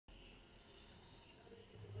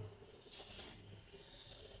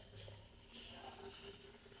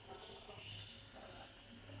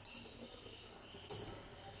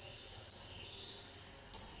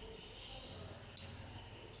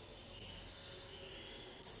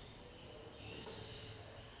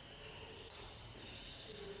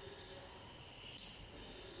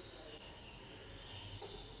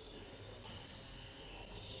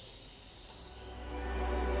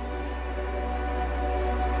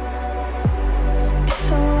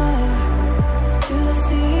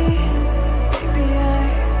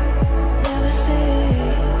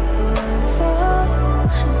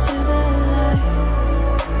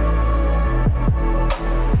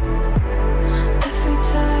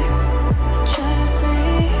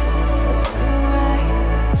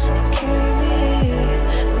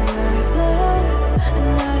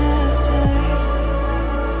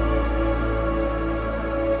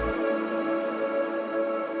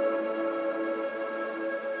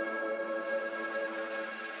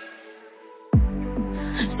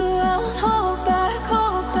So I won't hold back,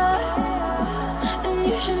 and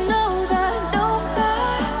you should know that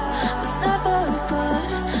what's never good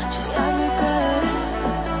just have regrets.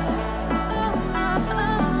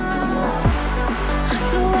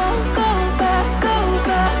 So I won't go back, oh,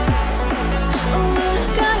 would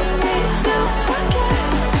have got me to forget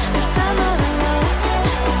the time I lost,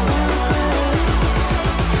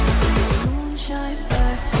 the moonshine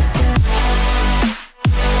back again.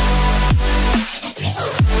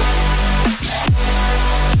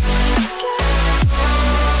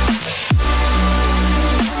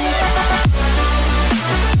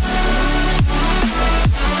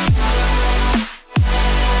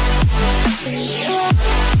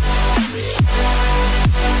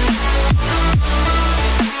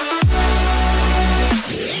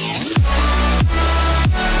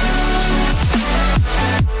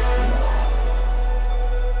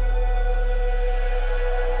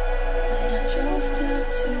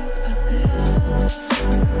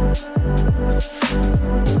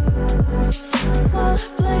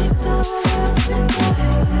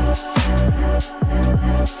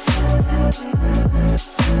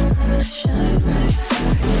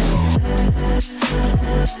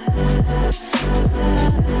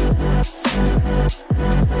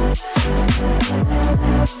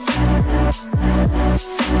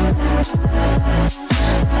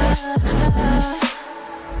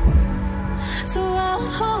 So I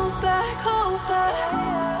won't hold back,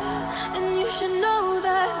 and you should know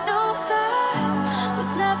that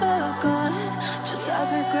what's never gone just have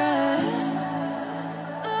regrets.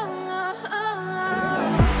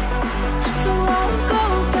 So I won't go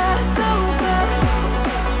back, oh,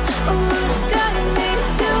 would have got me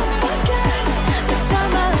to forget the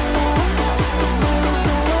time I lost, won't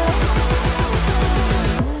let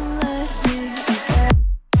me forget.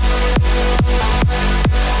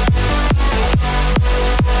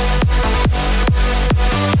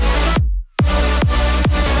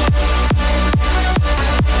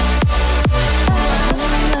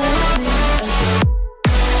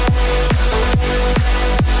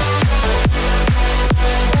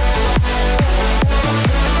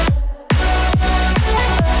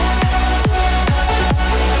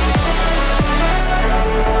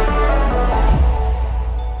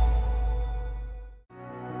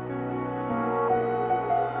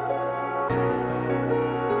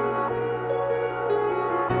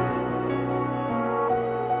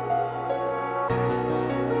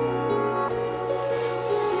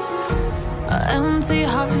 Empty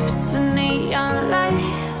hearts and neon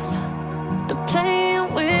lights, they're playing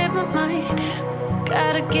with my mind.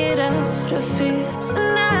 Gotta get out of here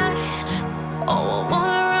tonight. Oh, I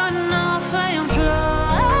wanna run off and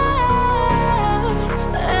fly,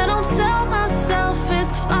 and I'll tell myself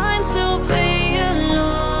it's fine to be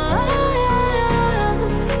alone,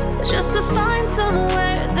 just to find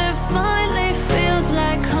somewhere that finally feels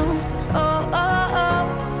like home. Oh, oh, oh.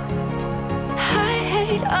 I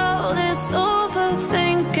hate all this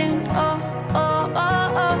overthinking, oh, oh,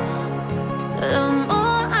 oh, oh. The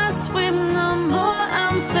more I swim, the more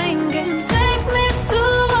I'm sinking. Take me to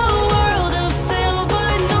a world of silver,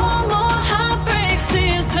 no more heartbreaks,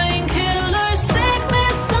 tears, painkillers. Take me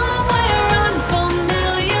somewhere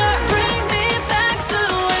unfamiliar, bring me back to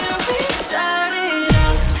where we started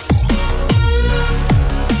out.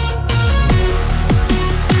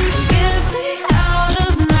 Get me out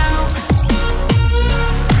of now,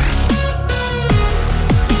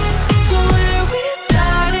 to where we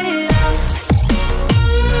started out.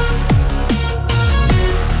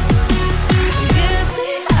 Get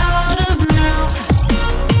me out of now,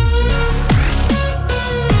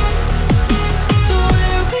 to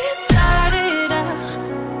where we started out.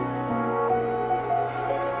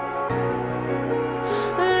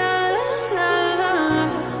 La la la la la,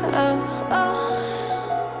 oh, oh.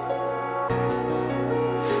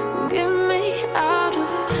 Get me out of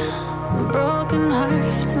broken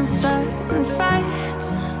hearts and starting fights,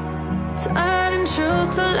 turning truth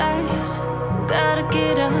to lies. Gotta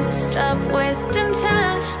get up, stop wasting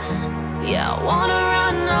time. Yeah, I wanna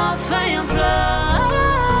run off and fly.